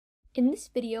In this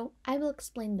video, I will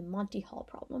explain the Monty Hall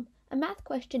problem, a math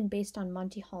question based on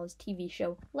Monty Hall's TV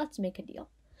show, Let's Make a Deal.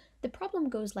 The problem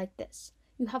goes like this.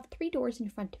 You have 3 doors in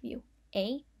front of you,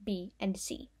 A, B, and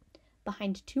C.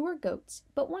 Behind 2 are goats,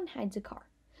 but 1 hides a car.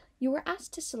 You are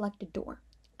asked to select a door.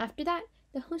 After that,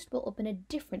 the host will open a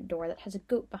different door that has a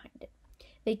goat behind it.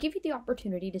 They give you the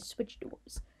opportunity to switch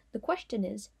doors. The question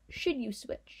is, should you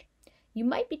switch? You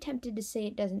might be tempted to say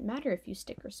it doesn't matter if you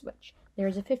stick or switch. There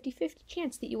is a 50-50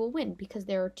 chance that you will win because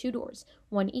there are 2 doors,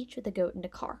 1 each with a goat and a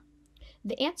car.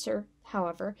 The answer,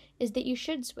 however, is that you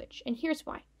should switch, and here's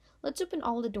why. Let's open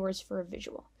all the doors for a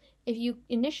visual. If you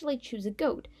initially choose a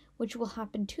goat, which will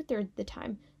happen 2/3 of the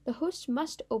time, the host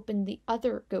must open the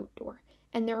other goat door,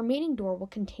 and the remaining door will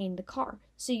contain the car,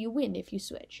 so you win if you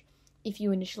switch. If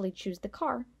you initially choose the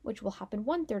car, which will happen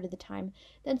 1/3 of the time,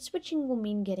 then switching will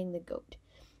mean getting the goat.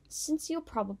 Since you'll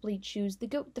probably choose the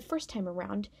goat the first time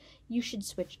around, you should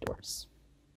switch doors.